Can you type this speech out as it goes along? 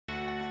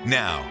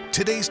Now,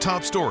 today's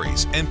top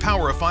stories and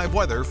Power of 5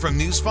 weather from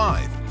News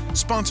 5.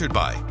 Sponsored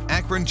by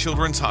Akron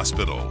Children's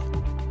Hospital.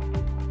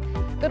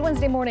 Good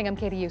Wednesday morning. I'm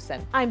Katie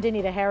Houston. I'm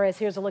Danita Harris.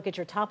 Here's a look at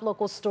your top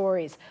local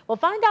stories. We'll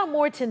find out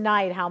more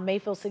tonight how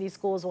Mayfield City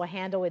Schools will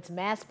handle its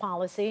mask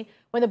policy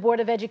when the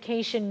Board of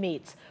Education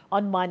meets.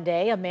 On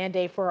Monday, a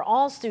mandate for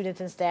all students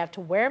and staff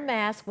to wear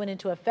masks went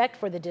into effect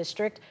for the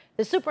district.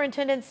 The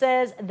superintendent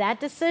says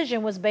that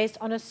decision was based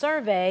on a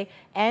survey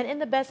and in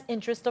the best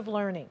interest of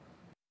learning.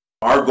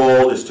 Our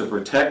goal is to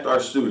protect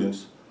our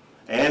students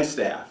and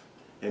staff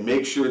and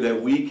make sure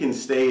that we can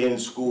stay in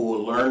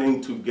school learning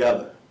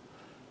together,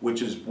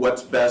 which is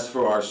what's best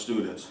for our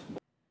students.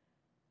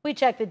 We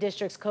checked the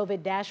district's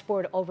COVID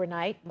dashboard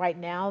overnight. Right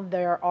now,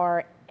 there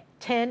are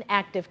 10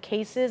 active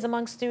cases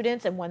among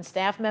students and 1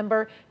 staff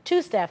member.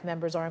 2 staff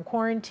members are in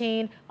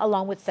quarantine,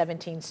 along with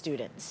 17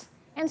 students.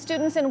 And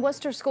students in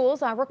Worcester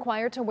schools are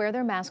required to wear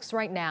their masks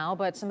right now,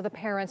 but some of the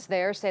parents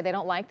there say they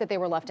don't like that they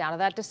were left out of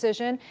that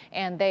decision,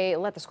 and they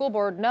let the school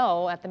board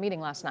know at the meeting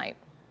last night.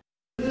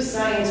 Whose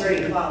science are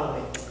you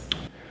following?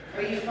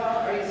 Are you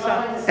following the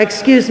science?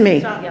 Excuse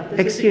me.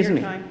 Excuse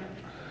me.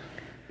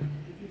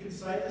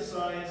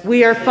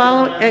 We are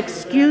following.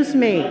 Excuse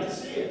me.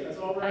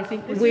 I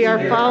think we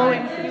are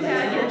following. You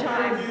had your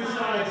time.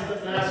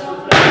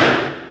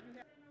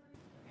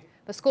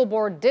 The school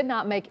board did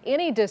not make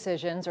any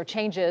decisions or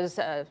changes,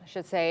 I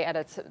should say, at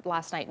its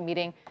last night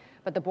meeting,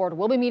 but the board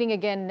will be meeting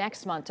again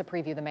next month to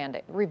review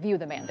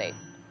the mandate.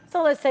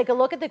 So let's take a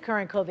look at the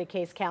current COVID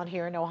case count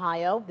here in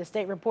Ohio. The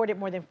state reported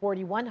more than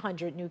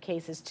 4,100 new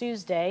cases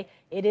Tuesday.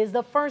 It is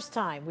the first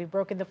time we've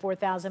broken the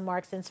 4,000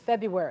 mark since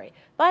February.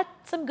 But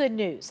some good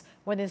news.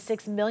 More than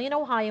 6 million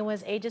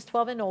Ohioans ages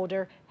 12 and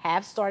older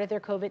have started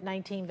their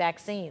COVID-19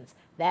 vaccines.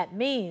 That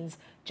means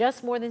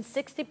just more than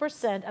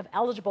 60% of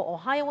eligible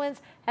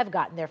Ohioans have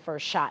gotten their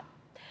first shot.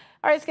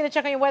 All right, let's get a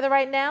check on your weather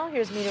right now.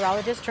 Here's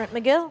meteorologist Trent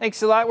McGill.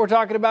 Thanks a lot. We're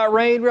talking about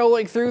rain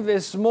rolling through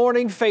this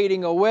morning,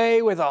 fading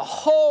away with a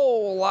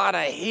whole lot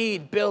of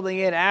heat building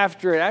in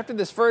after it. After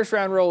this first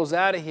round rolls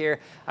out of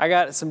here, I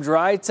got some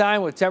dry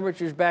time with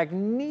temperatures back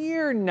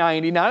near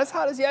 90. Not as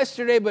hot as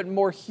yesterday, but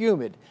more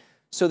humid.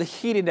 So the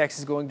heat index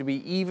is going to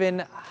be even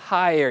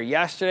higher.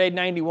 Yesterday,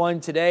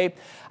 91. Today,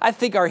 I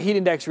think our heat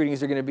index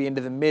readings are going to be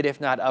into the mid, if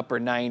not upper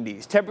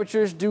 90s.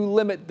 Temperatures do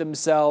limit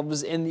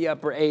themselves in the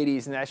upper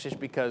 80s, and that's just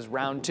because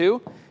round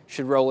 2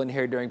 should roll in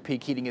here during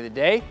peak heating of the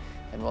day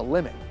and will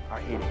limit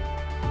our heating.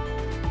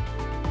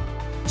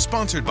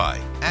 Sponsored by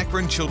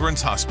Akron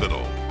Children's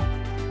Hospital.